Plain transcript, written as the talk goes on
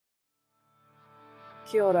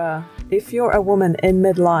Kia ora. If you're a woman in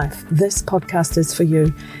midlife, this podcast is for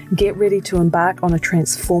you. Get ready to embark on a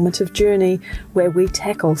transformative journey where we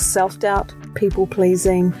tackle self-doubt,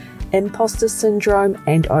 people-pleasing, imposter syndrome,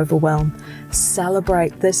 and overwhelm.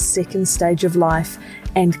 Celebrate this second stage of life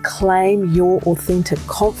and claim your authentic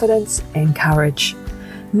confidence and courage.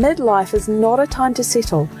 Midlife is not a time to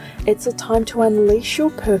settle. It's a time to unleash your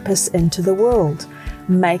purpose into the world.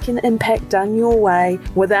 Make an impact done your way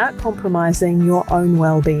without compromising your own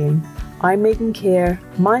well-being. I'm Megan Kerr,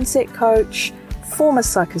 mindset coach, former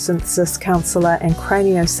psychosynthesis counsellor and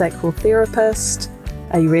craniosacral therapist.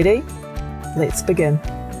 Are you ready? Let's begin.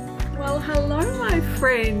 Well, hello, my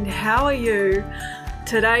friend. How are you?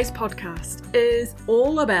 Today's podcast is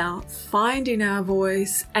all about finding our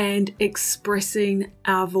voice and expressing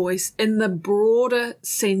our voice in the broader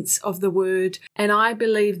sense of the word. And I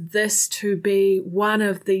believe this to be one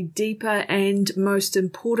of the deeper and most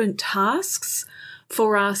important tasks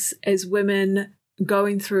for us as women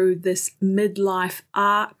going through this midlife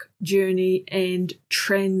arc, journey and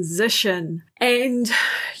transition. And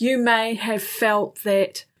you may have felt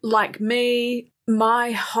that, like me,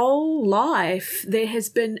 my whole life, there has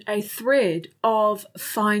been a thread of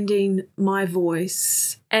finding my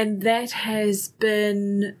voice, and that has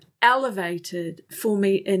been elevated for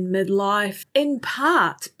me in midlife, in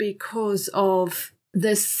part because of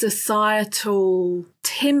this societal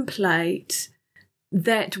template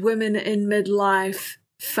that women in midlife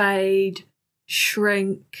fade,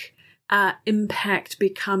 shrink, impact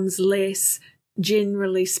becomes less,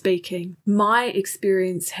 generally speaking. My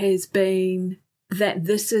experience has been that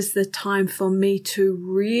this is the time for me to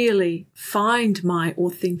really find my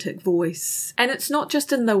authentic voice. And it's not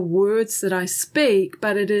just in the words that I speak,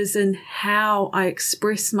 but it is in how I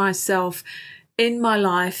express myself in my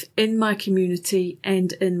life, in my community,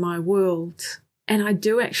 and in my world. And I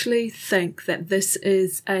do actually think that this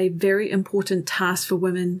is a very important task for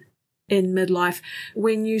women in midlife.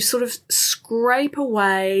 When you sort of scrape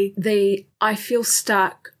away I feel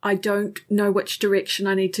stuck, I don't know which direction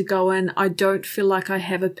I need to go in, I don't feel like I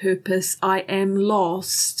have a purpose, I am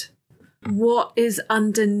lost. What is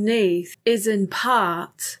underneath is in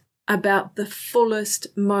part about the fullest,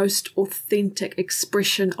 most authentic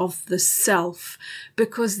expression of the self,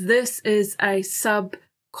 because this is a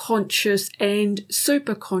subconscious and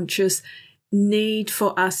superconscious need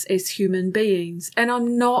for us as human beings. And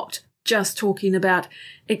I'm not just talking about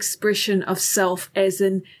expression of self as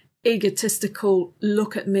an egotistical,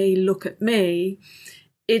 look at me, look at me.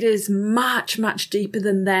 It is much, much deeper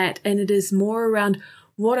than that. And it is more around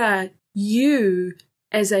what are you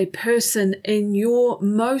as a person in your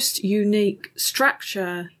most unique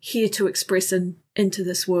structure here to express into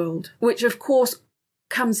this world, which of course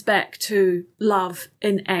comes back to love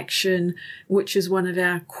in action, which is one of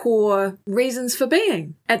our core reasons for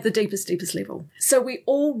being at the deepest level. So we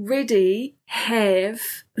already have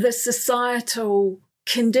the societal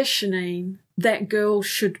conditioning that girls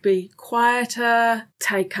should be quieter,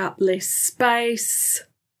 take up less space,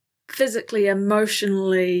 physically,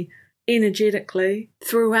 emotionally, energetically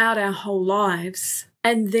throughout our whole lives.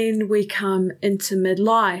 And then we come into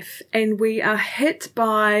midlife and we are hit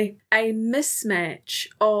by a mismatch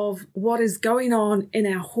of what is going on in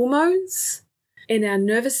our hormones, in our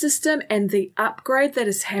nervous system, and the upgrade that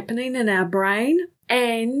is happening in our brain,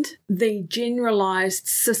 and the generalized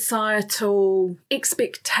societal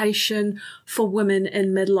expectation for women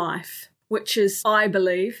in midlife, which is, I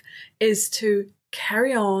believe, is to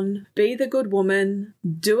carry on, be the good woman,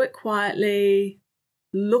 do it quietly,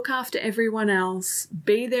 look after everyone else,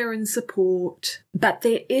 be there in support. But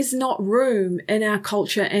there is not room in our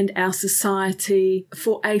culture and our society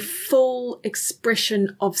for a full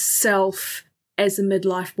expression of self as a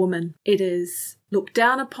midlife woman. It is looked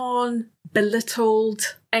down upon,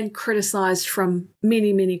 belittled, and criticized from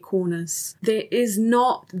many, many corners. There is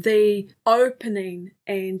not the opening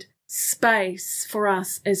and space for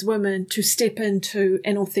us as women to step into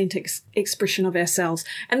an authentic expression of ourselves.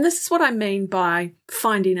 And this is what I mean by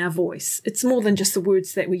finding our voice. It's more than just the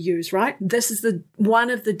words that we use, right? This is one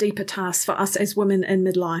of the deeper tasks for us as women in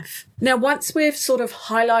midlife. Now, once we've sort of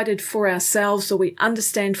highlighted for ourselves, or we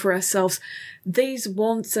understand for ourselves these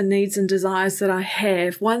wants and needs and desires that I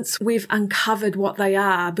have, once we've uncovered what they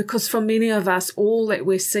are, because for many of us, all that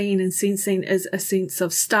we're seeing and sensing is a sense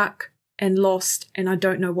of stuck and lost, and I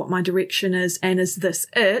don't know what my direction is, and is this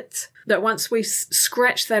it? That once we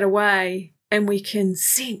scratch that away and we can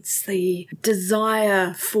sense the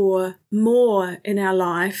desire for more in our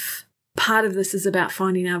life, part of this is about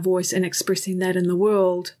finding our voice and expressing that in the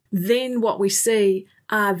world. Then what we see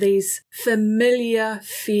are these familiar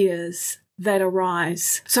fears that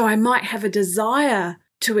arise. So I might have a desire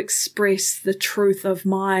to express the truth of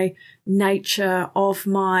my nature, of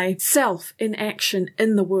myself in action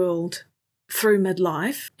in the world through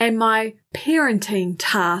midlife. And my parenting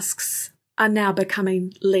tasks are now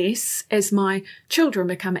becoming less as my children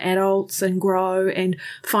become adults and grow and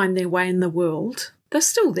find their way in the world. They're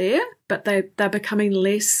still there, but they're becoming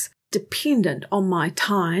less dependent on my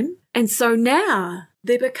time. And so now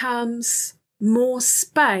there becomes more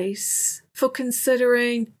space for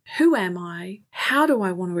considering, who am I? How do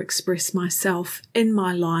I want to express myself in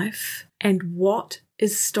my life? And what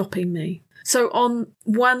is stopping me? So on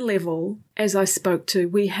one level, as I spoke to,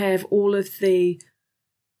 we have all of the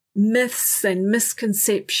myths and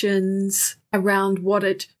misconceptions around what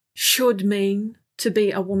it should mean to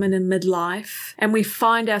be a woman in midlife. And we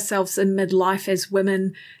find ourselves in midlife as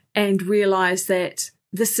women and realize that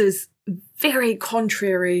this is very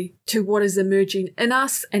contrary to what is emerging in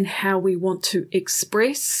us and how we want to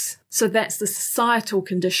express. So that's the societal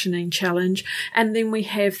conditioning challenge. And then we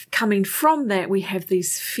have, coming from that, we have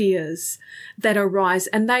these fears that arise.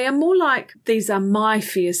 And they are more like, these are my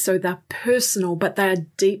fears, so they're personal, but they are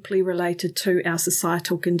deeply related to our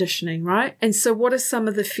societal conditioning, right? And so what are some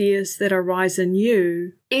of the fears that arise in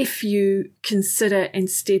you if you consider and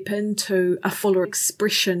step into a fuller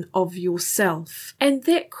expression of yourself? And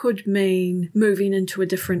that could mean moving into a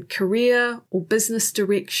different career or business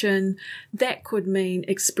direction. That could mean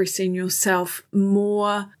expressing yourself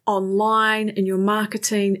more online in your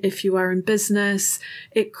marketing if you are in business.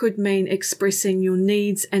 It could mean expressing your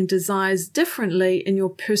needs and desires differently in your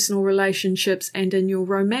personal relationships and in your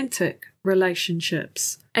romantic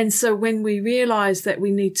relationships. And so when we realize that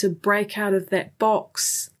we need to break out of that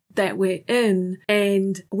box that we're in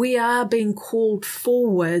and we are being called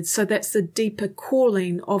forward, so that's the deeper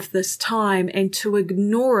calling of this time, and to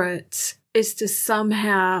ignore it is to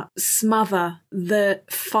somehow smother the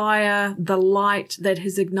fire, the light that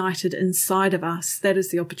has ignited inside of us. That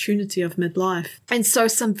is the opportunity of midlife. And so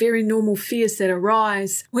some very normal fears that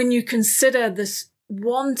arise when you consider this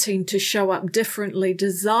wanting to show up differently,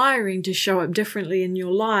 desiring to show up differently in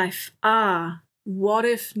your life are, what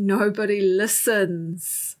if nobody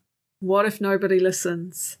listens? What if nobody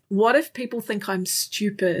listens? What if people think I'm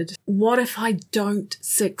stupid? What if I don't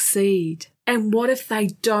succeed? And what if they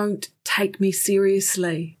don't take me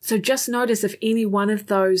seriously? So just notice if any one of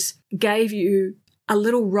those gave you a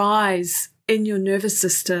little rise in your nervous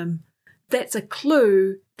system, that's a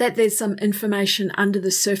clue that there's some information under the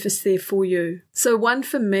surface there for you. So one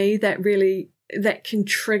for me that can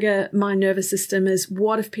trigger my nervous system is,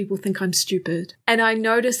 what if people think I'm stupid? And I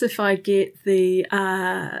notice if I get the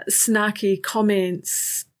snarky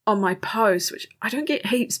comments on my posts, which I don't get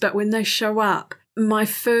heaps, but when they show up, my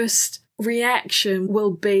first reaction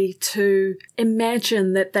will be to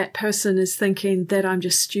imagine that that person is thinking that I'm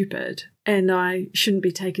just stupid and I shouldn't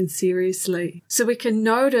be taken seriously. So we can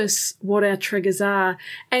notice what our triggers are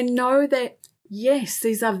and know that, yes,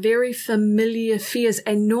 these are very familiar fears,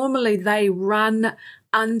 and normally they run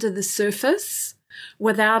under the surface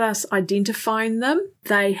without us identifying them.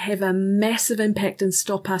 They have a massive impact and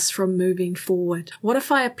stop us from moving forward. What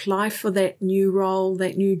if I apply for that new role,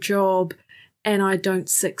 that new job, and I don't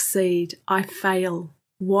succeed? I fail.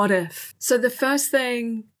 What if? So the first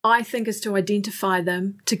thing I think is to identify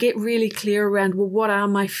them, to get really clear around, well, what are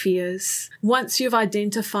my fears? Once you've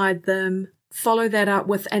identified them, follow that up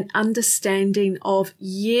with an understanding of,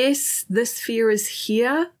 yes, this fear is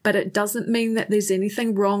here, but it doesn't mean that there's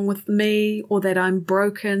anything wrong with me or that I'm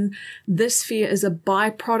broken. This fear is a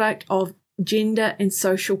byproduct of gender and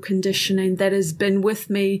social conditioning that has been with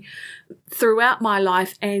me throughout my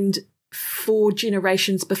life and for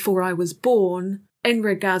generations before I was born, in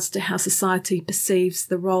regards to how society perceives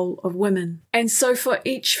the role of women. And so for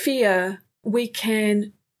each fear, we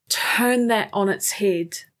can turn that on its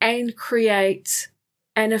head and create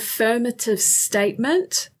an affirmative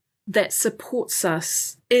statement that supports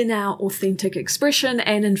us in our authentic expression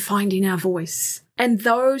and in finding our voice. And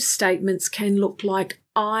those statements can look like,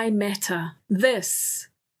 I matter. This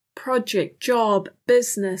project, job,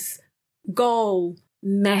 business, goal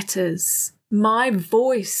matters. My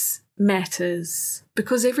voice matters,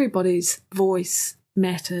 because everybody's voice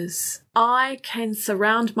matters. I can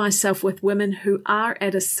surround myself with women who are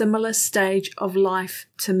at a similar stage of life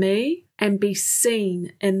to me and be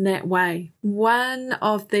seen in that way. One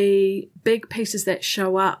of the big pieces that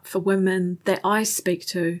show up for women that I speak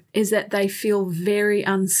to is that they feel very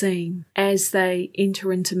unseen as they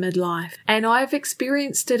enter into midlife. And I've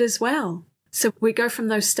experienced it as well. So we go from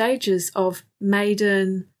those stages of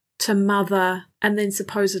maiden to mother and then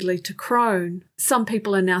supposedly to crone. Some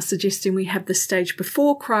people are now suggesting we have the stage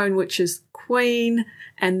before crone, which is queen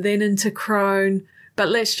and then into crone. But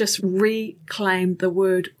let's just reclaim the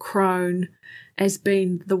word crone as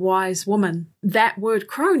being the wise woman. That word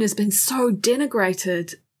crone has been so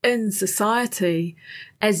denigrated in society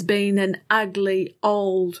as being an ugly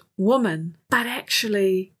old woman. But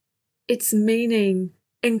actually, its meaning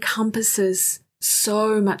encompasses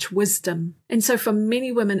so much wisdom. And so for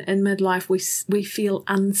many women in midlife, we feel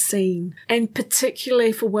unseen. And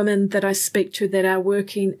particularly for women that I speak to that are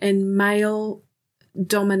working in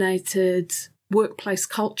male-dominated workplace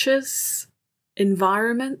cultures,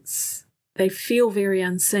 environments, they feel very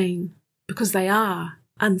unseen because they are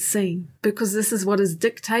unseen, because this is what is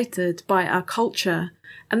dictated by our culture.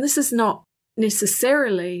 And this is not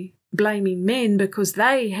necessarily blaming men because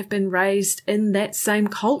they have been raised in that same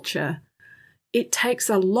culture. It takes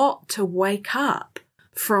a lot to wake up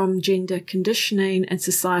from gender conditioning and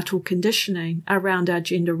societal conditioning around our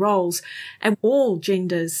gender roles, and all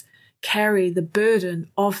genders carry the burden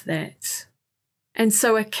of that. And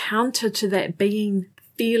so a counter to that being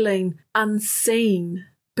feeling unseen,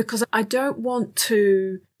 because I don't want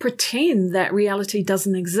to pretend that reality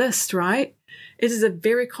doesn't exist, right? It is a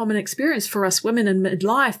very common experience for us women in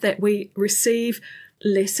midlife that we receive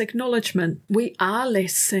less acknowledgement. We are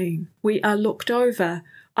less seen. We are looked over.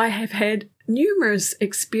 I have had numerous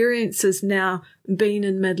experiences now being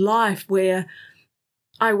in midlife where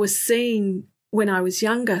I was seen when I was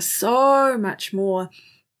younger so much more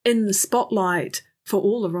in the spotlight for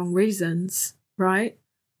all the wrong reasons, right?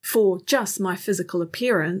 For just my physical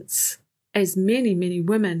appearance, as many, many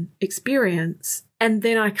women experience. And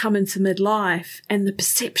then I come into midlife and the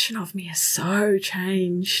perception of me is so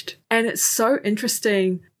changed. And it's so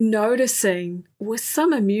interesting noticing with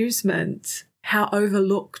some amusement how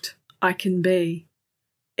overlooked I can be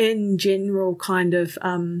in general kind of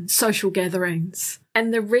social gatherings.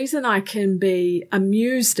 And the reason I can be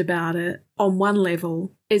amused about it on one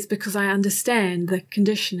level is because I understand the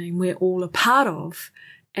conditioning we're all a part of,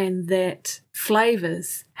 and that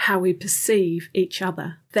flavours how we perceive each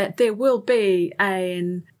other. That there will be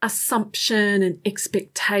an assumption, an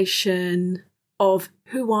expectation of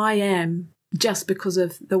who I am just because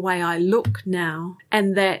of the way I look now,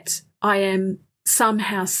 and that I am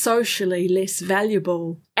somehow socially less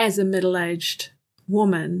valuable as a middle-aged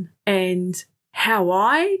woman. And how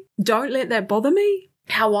I don't let that bother me,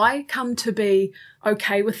 how I come to be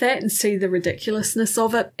okay with that and see the ridiculousness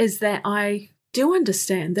of it, is that I do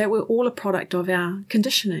understand that we're all a product of our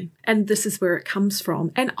conditioning, and this is where it comes from.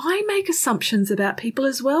 And I make assumptions about people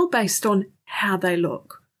as well based on how they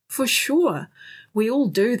look. For sure, we all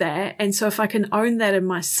do that. And so if I can own that in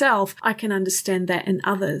myself, I can understand that in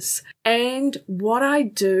others. And what I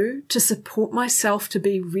do to support myself to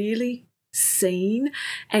be really seen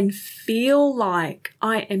and feel like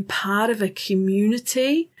I am part of a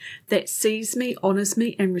community that sees me, honors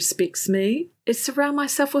me, and respects me is surround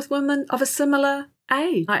myself with women of a similar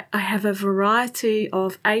age. I have a variety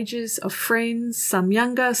of ages of friends, some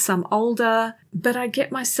younger, some older, but I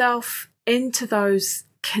get myself into those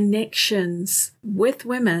connections with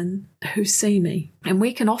women who see me, and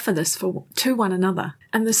we can offer this to one another.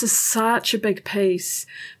 And this is such a big piece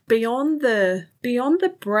beyond the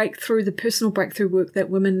breakthrough, the personal breakthrough work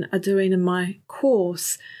that women are doing in my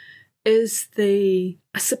course is I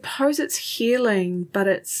suppose it's healing, but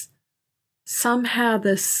it's somehow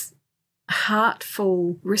this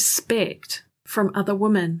heartful respect from other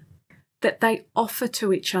women that they offer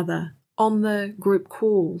to each other on the group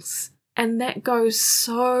calls. And that goes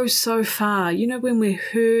so, so far. You know, when we're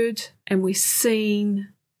heard and we're seen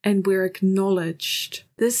and we're acknowledged,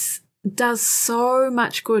 this does so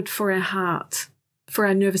much good for our heart, for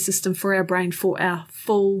our nervous system, for our brain, for our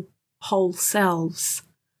full, whole selves.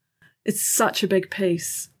 It's such a big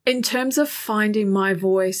piece. In terms of finding my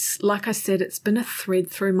voice, like I said, it's been a thread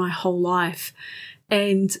through my whole life.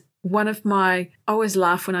 And I always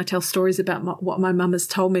laugh when I tell stories about what my mum has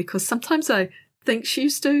told me, because sometimes I think she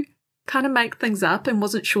used to kind of make things up and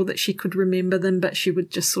wasn't sure that she could remember them, but she would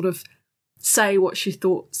just sort of say what she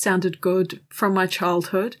thought sounded good from my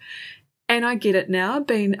childhood. And I get it now,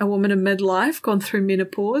 being a woman in midlife, gone through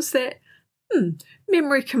menopause, that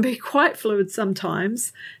memory can be quite fluid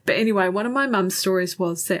sometimes. But anyway, one of my mum's stories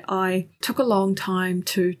was that I took a long time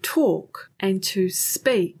to talk and to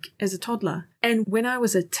speak as a toddler. And when I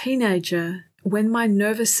was a teenager, when my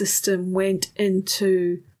nervous system went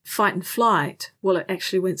into fight and flight, well, it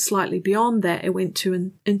actually went slightly beyond that. It went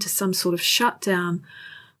into some sort of shutdown.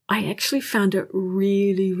 I actually found it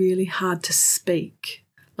really, really hard to speak.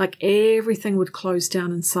 Like everything would close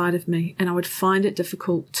down inside of me and I would find it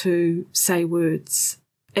difficult to say words.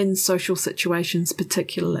 in social situations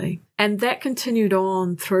particularly. And that continued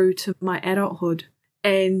on through to my adulthood.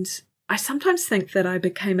 And I sometimes think that I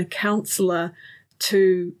became a counselor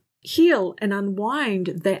to heal and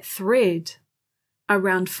unwind that thread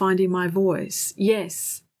around finding my voice.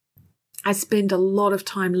 Yes, I spend a lot of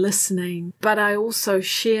time listening, but I also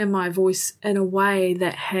share my voice in a way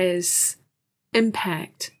that has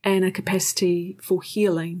impact and a capacity for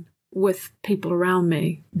healing with people around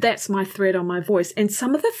me. That's my thread on my voice. And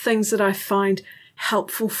some of the things that I find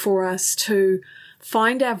helpful for us to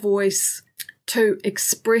find our voice, to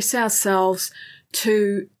express ourselves,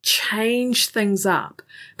 to change things up.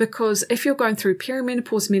 Because if you're going through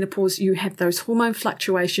perimenopause, menopause, you have those hormone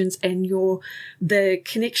fluctuations and the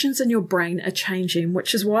connections in your brain are changing,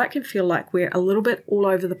 which is why it can feel like we're a little bit all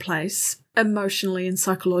over the place emotionally and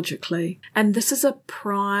psychologically. And this is a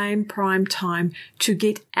prime time to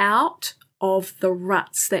get out of the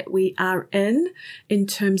ruts that we are in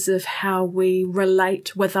terms of how we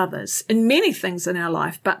relate with others in many things in our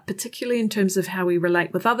life, but particularly in terms of how we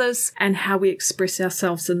relate with others and how we express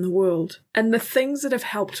ourselves in the world. And the things that have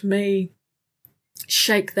helped me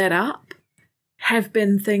shake that up have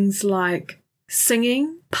been things like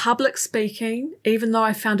singing, public speaking, even though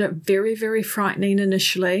I found it very, very frightening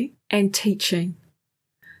initially, and teaching.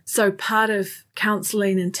 So part of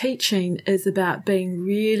counselling and teaching is about being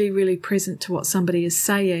really, really present to what somebody is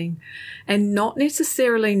saying and not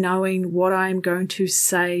necessarily knowing what I'm going to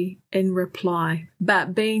say in reply,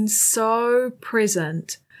 but being so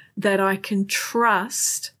present that I can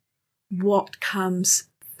trust what comes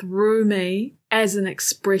through me as an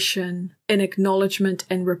expression, an acknowledgement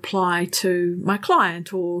and reply to my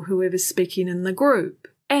client or whoever's speaking in the group.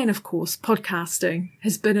 And of course, podcasting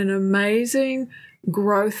has been an amazing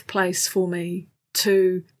growth place for me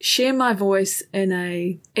to share my voice in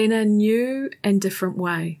a new and different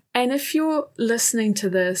way. And if you're listening to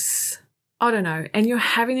this, I don't know, and you're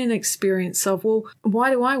having an experience of, well,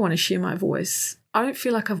 why do I want to share my voice? I don't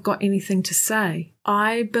feel like I've got anything to say.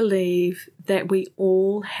 I believe that we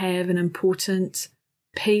all have an important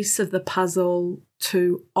piece of the puzzle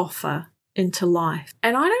to offer into life.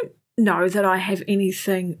 And I don't know that I have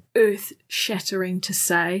anything earth-shattering to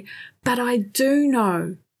say, but I do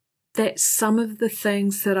know that some of the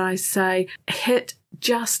things that I say hit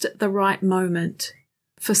just at the right moment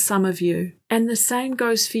for some of you. And the same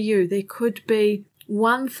goes for you. There could be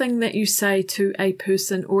one thing that you say to a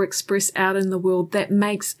person or express out in the world that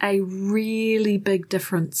makes a really big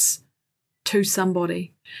difference to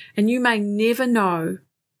somebody. And you may never know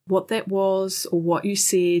what that was or what you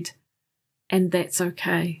said, and that's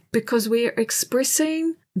okay, because we're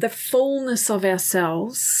expressing the fullness of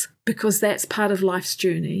ourselves, because that's part of life's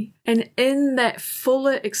journey. And in that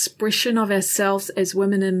fuller expression of ourselves as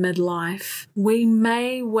women in midlife, we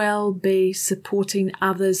may well be supporting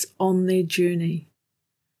others on their journey.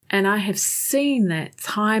 And I have seen that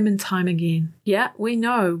time and time again. Yeah, we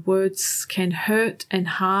know words can hurt and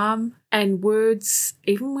harm, and words,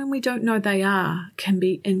 even when we don't know they are, can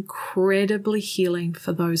be incredibly healing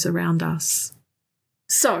for those around us.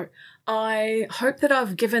 So, I hope that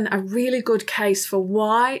I've given a really good case for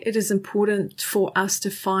why it is important for us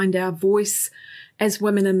to find our voice as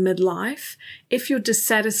women in midlife. If you're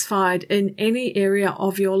dissatisfied in any area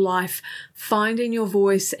of your life, finding your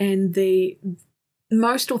voice and the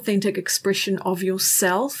most authentic expression of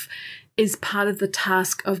yourself is part of the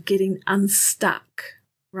task of getting unstuck,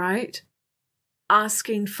 right?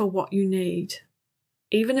 Asking for what you need.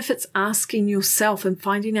 Even if it's asking yourself and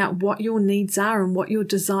finding out what your needs are and what your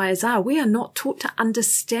desires are. We are not taught to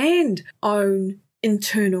understand own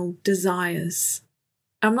internal desires.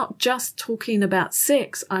 I'm not just talking about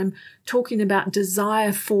sex. I'm talking about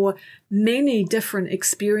desire for many different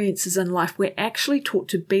experiences in life. We're actually taught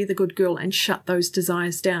to be the good girl and shut those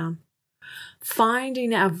desires down.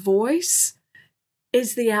 Finding our voice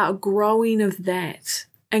is the outgrowing of that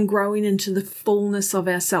and growing into the fullness of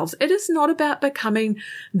ourselves. It is not about becoming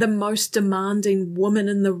the most demanding woman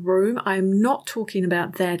in the room. I'm not talking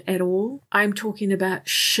about that at all. I'm talking about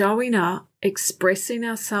showing up, expressing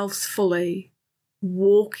ourselves fully,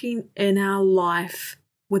 walking in our life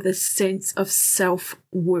with a sense of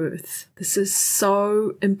self-worth. This is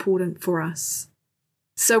so important for us.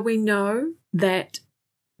 So we know that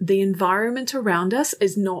the environment around us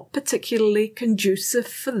is not particularly conducive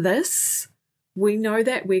for this. We know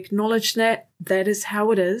that, we acknowledge that, that is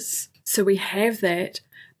how it is. So we have that.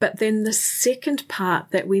 But then the second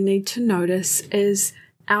part that we need to notice is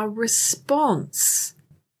our response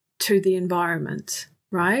to the environment,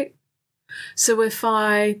 right? So if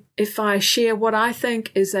I share what I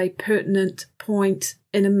think is a pertinent point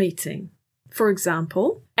in a meeting, for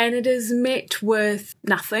example, and it is met with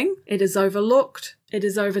nothing. It is overlooked. It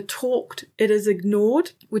is overtalked. It is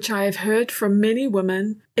ignored, which I have heard from many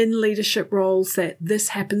women in leadership roles that this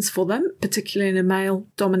happens for them, particularly in a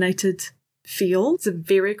male-dominated field. It's a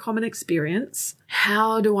very common experience.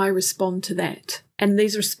 How do I respond to that? And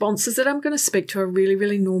these responses that I'm going to speak to are really,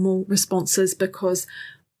 really normal responses, because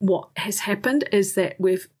what has happened is that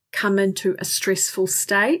we've come into a stressful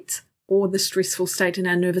state, or the stressful state in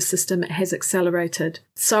our nervous system has accelerated.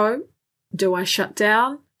 So, do I shut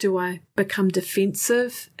down? Do I become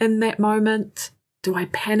defensive in that moment? Do I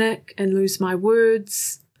panic and lose my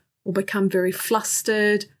words, or become very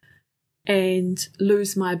flustered and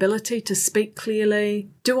lose my ability to speak clearly?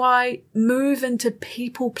 Do I move into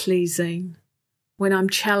people-pleasing when I'm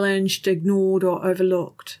challenged, ignored, or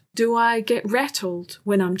overlooked? Do I get rattled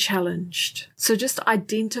when I'm challenged? So just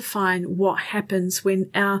identifying what happens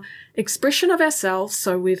when our expression of ourselves,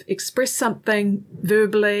 so we've expressed something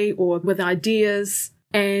verbally or with ideas,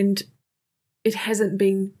 and it hasn't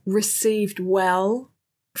been received well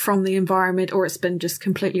from the environment, or it's been just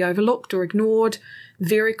completely overlooked or ignored.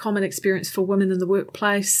 Very common experience for women in the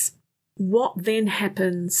workplace. What then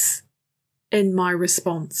happens in my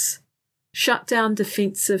response? Shut down,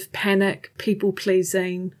 defensive, panic,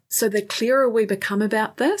 people-pleasing. So the clearer we become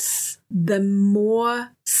about this, the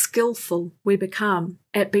more skillful we become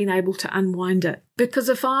at being able to unwind it. Because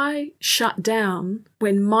if I shut down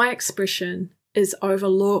when my expression is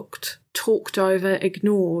overlooked, talked over,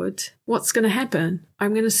 ignored, what's going to happen?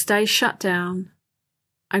 I'm going to stay shut down.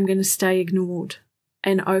 I'm going to stay ignored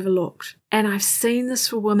and overlooked. And I've seen this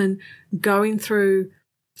for women going through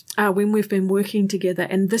when we've been working together,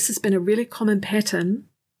 and this has been a really common pattern,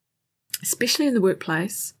 especially in the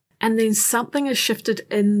workplace, and then something has shifted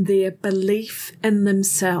in their belief in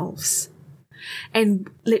themselves. And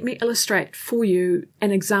let me illustrate for you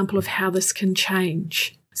an example of how this can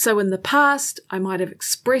change. So in the past, I might have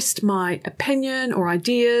expressed my opinion or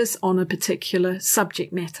ideas on a particular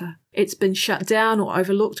subject matter. It's been shut down or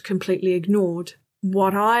overlooked, completely ignored.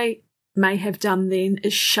 What I may have done then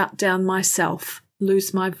is shut down myself,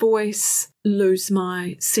 lose my voice, lose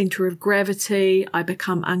my center of gravity. I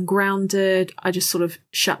become ungrounded. I just sort of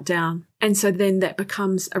shut down. And so then that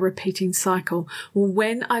becomes a repeating cycle. Well,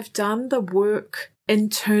 when I've done the work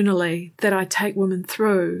internally that I take women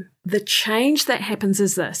through, the change that happens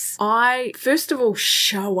is this. I, first of all,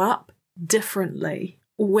 show up differently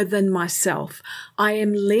within myself. I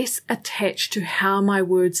am less attached to how my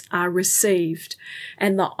words are received.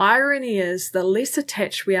 And the irony is, the less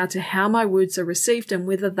attached we are to how my words are received and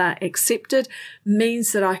whether they're accepted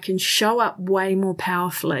means that I can show up way more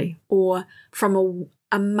powerfully, or from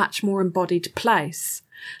a much more embodied place.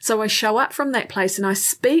 So I show up from that place and I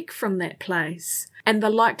speak from that place. And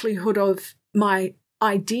the likelihood of my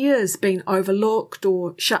ideas being overlooked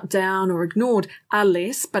or shut down or ignored are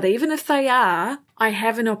less. But even if they are, I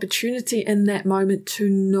have an opportunity in that moment to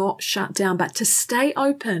not shut down, but to stay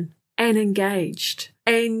open and engaged.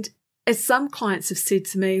 And as some clients have said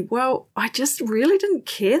to me, well, I just really didn't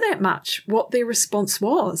care that much what their response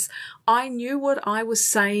was. I knew what I was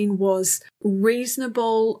saying was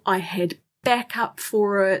reasonable. I had backup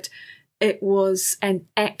for it. It was an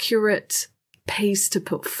accurate piece to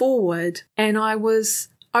put forward, and I was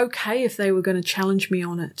okay if they were going to challenge me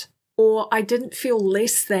on it, or I didn't feel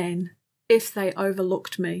less than if they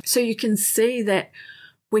overlooked me. So you can see that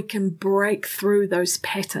we can break through those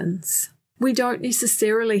patterns. We don't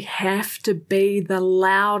necessarily have to be the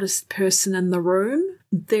loudest person in the room.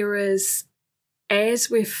 There is, as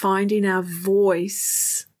we're finding our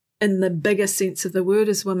voice in the bigger sense of the word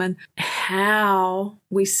as women, how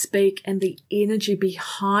we speak and the energy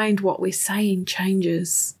behind what we're saying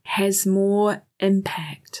changes, has more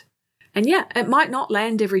impact. And yeah, it might not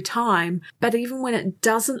land every time, but even when it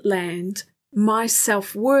doesn't land, my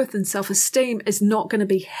self-worth and self-esteem is not going to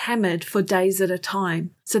be hammered for days at a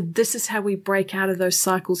time. So this is how we break out of those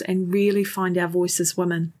cycles and really find our voice as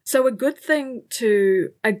women. So a good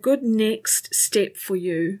next step for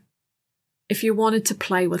you, if you wanted to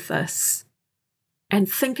play with this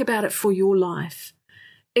and think about it for your life,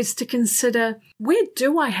 is to consider, where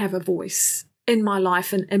do I have a voice in my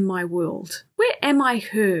life and in my world? Where am I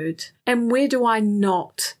heard? And where do I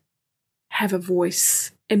not have a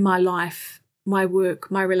voice in my life, my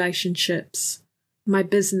work, my relationships, my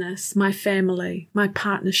business, my family, my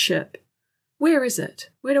partnership? Where is it?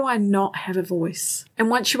 Where do I not have a voice? And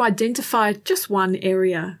once you identify just one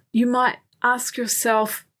area, you might ask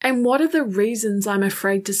yourself, and what are the reasons I'm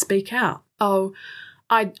afraid to speak out? Oh,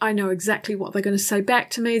 I know exactly what they're going to say back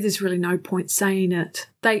to me. There's really no point saying it.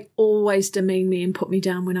 They always demean me and put me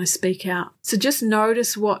down when I speak out. So just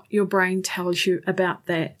notice what your brain tells you about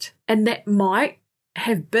that. And that might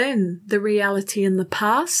have been the reality in the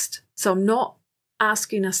past. So I'm not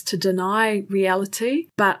asking us to deny reality,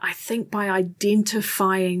 but I think by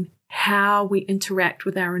identifying how we interact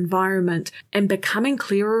with our environment and becoming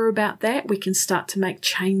clearer about that, we can start to make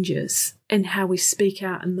changes in how we speak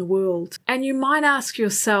out in the world. And you might ask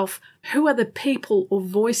yourself, who are the people or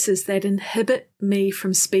voices that inhibit me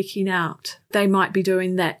from speaking out? They might be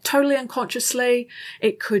doing that totally unconsciously.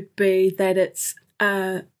 It could be that it's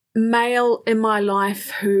a male in my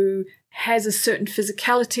life who has a certain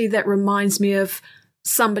physicality that reminds me of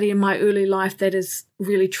somebody in my early life that is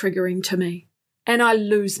really triggering to me. And I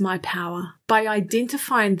lose my power. By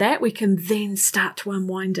identifying that, we can then start to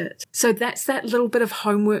unwind it. So that's that little bit of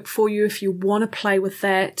homework for you if you want to play with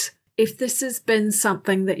that. If this has been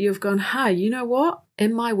something that you've gone, hey, you know what?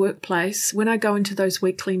 In my workplace, when I go into those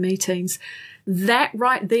weekly meetings, that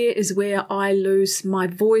right there is where I lose my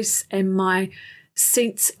voice and my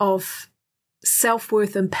sense of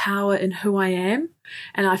self-worth and power in who I am.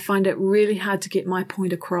 And I find it really hard to get my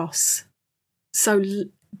point across. So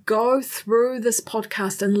go through this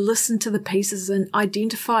podcast and listen to the pieces and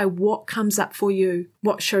identify what comes up for you,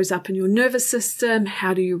 what shows up in your nervous system,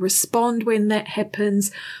 how do you respond when that happens,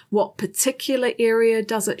 what particular area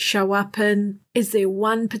does it show up in, is there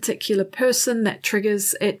one particular person that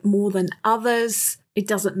triggers it more than others? It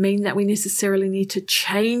doesn't mean that we necessarily need to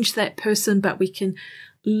change that person, but we can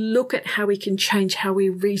look at how we can change how we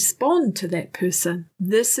respond to that person.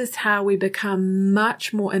 This is how we become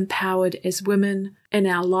much more empowered as women in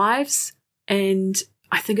our lives. And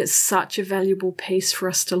I think it's such a valuable piece for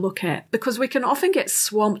us to look at, because we can often get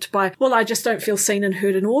swamped by, well, I just don't feel seen and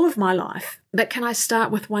heard in all of my life. But can I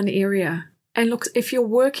start with one area? And look, if you're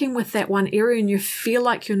working with that one area and you feel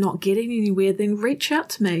like you're not getting anywhere, then reach out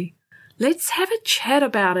to me. Let's have a chat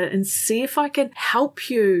about it and see if I can help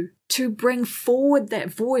you to bring forward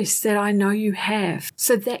that voice that I know you have,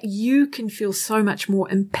 so that you can feel so much more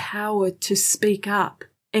empowered to speak up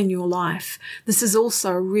in your life. This is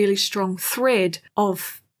also a really strong thread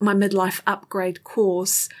of my Midlife Upgrade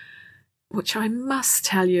course, which I must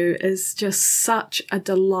tell you is just such a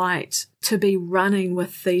delight to be running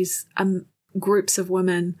with these groups of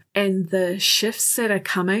women, and the shifts that are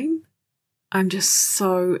coming. I'm just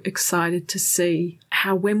so excited to see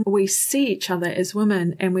how when we see each other as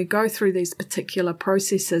women and we go through these particular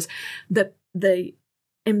processes, that the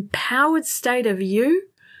empowered state of you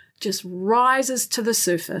just rises to the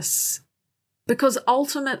surface. Because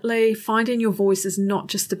ultimately, finding your voice is not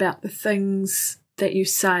just about the things that you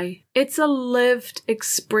say. It's a lived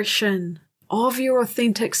expression of your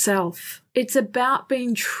authentic self. It's about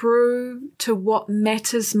being true to what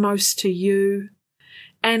matters most to you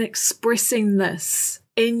and expressing this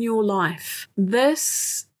in your life.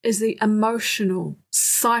 This is the emotional,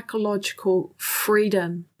 psychological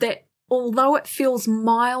freedom that, although it feels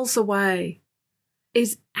miles away,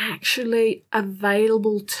 is actually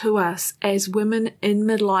available to us as women in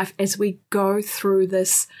midlife as we go through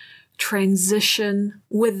this transition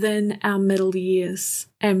within our middle years.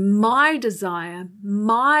 And my desire,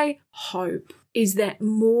 my hope is that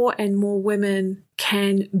more and more women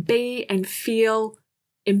can be and feel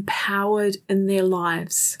empowered in their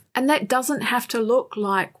lives. And that doesn't have to look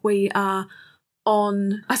like we are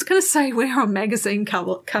on, I was going to say we're on magazine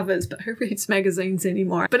covers, but who reads magazines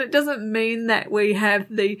anymore? But it doesn't mean that we have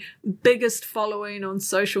the biggest following on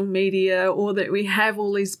social media or that we have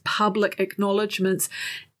all these public acknowledgements.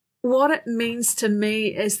 What it means to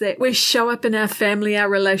me is that we show up in our family, our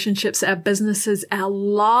relationships, our businesses, our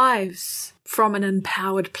lives from an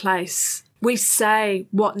empowered place. We say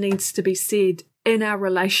what needs to be said in our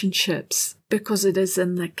relationships, because it is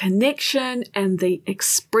in the connection and the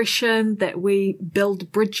expression that we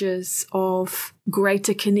build bridges of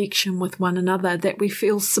greater connection with one another, that we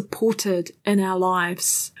feel supported in our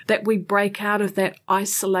lives, that we break out of that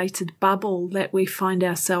isolated bubble that we find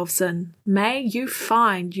ourselves in. May you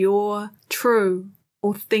find your true,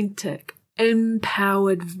 authentic,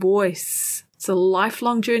 empowered voice. It's a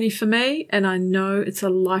lifelong journey for me, and I know it's a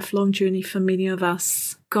lifelong journey for many of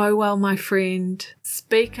us. Go well, my friend.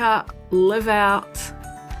 Speak up, live out,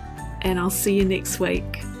 and I'll see you next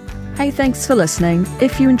week. Hey, thanks for listening.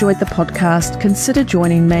 If you enjoyed the podcast, consider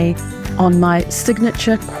joining me on my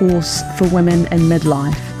signature course for women in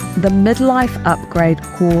midlife. The Midlife Upgrade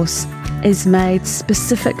course is made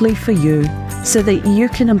specifically for you so that you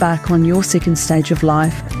can embark on your second stage of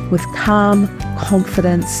life with calm,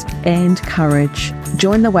 confidence and courage.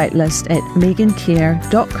 Join the waitlist at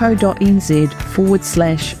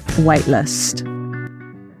megancare.co.nz/waitlist.